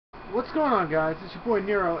What's going on, guys? It's your boy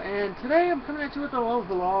Nero, and today I'm coming at you with a little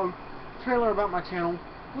vlog trailer about my channel,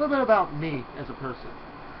 a little bit about me as a person.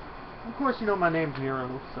 Of course, you know my name's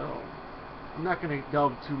Nero, so I'm not going to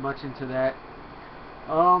delve too much into that.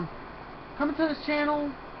 Coming to this channel,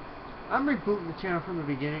 I'm rebooting the channel from the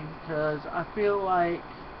beginning because I feel like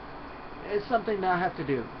it's something that I have to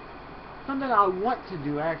do. Something I want to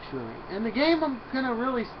do, actually. And the game I'm going to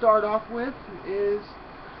really start off with is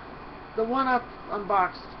the one I've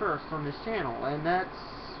unboxed first on this channel, and that's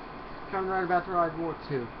coming right about the World War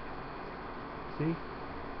II. See?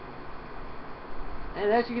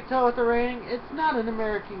 And as you can tell with the rating, it's not an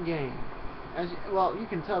American game. Well, you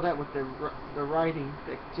can tell that with the writing,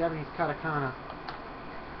 the Japanese katakana.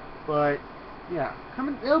 But yeah,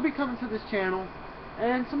 it'll be coming to this channel,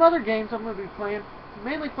 and some other games I'm going to be playing,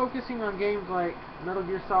 mainly focusing on games like Metal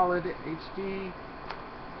Gear Solid HD,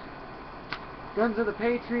 Guns of the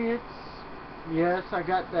Patriots. Yes, I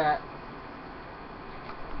got that.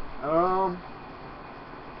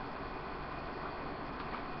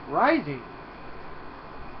 Rising.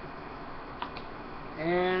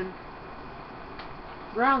 And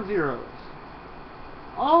Ground Zeroes.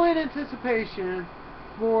 All in anticipation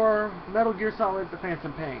for Metal Gear Solid The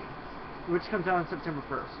Phantom Pain, which comes out on September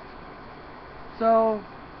 1st. So,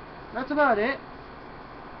 that's about it.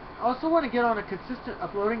 I also want to get on a consistent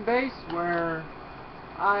uploading base where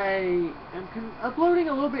I am uploading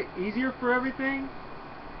a little bit easier for everything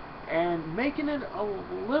and making it a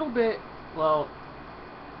little bit, well,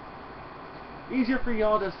 easier for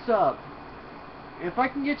y'all to sub. If I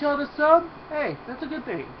can get y'all to sub, hey, that's a good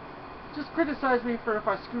thing. Just criticize me for if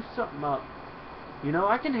I screw something up. You know,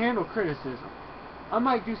 I can handle criticism. I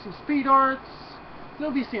might do some speed arts.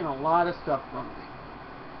 You'll be seeing a lot of stuff from me.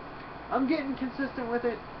 I'm getting consistent with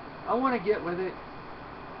it. I want to get with it.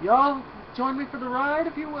 Y'all join me for the ride,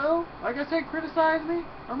 if you will. Like I said, criticize me.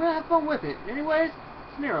 I'm going to have fun with it. Anyways,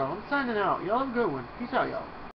 it's Nero. I'm signing out. Y'all have a good one. Peace out, y'all.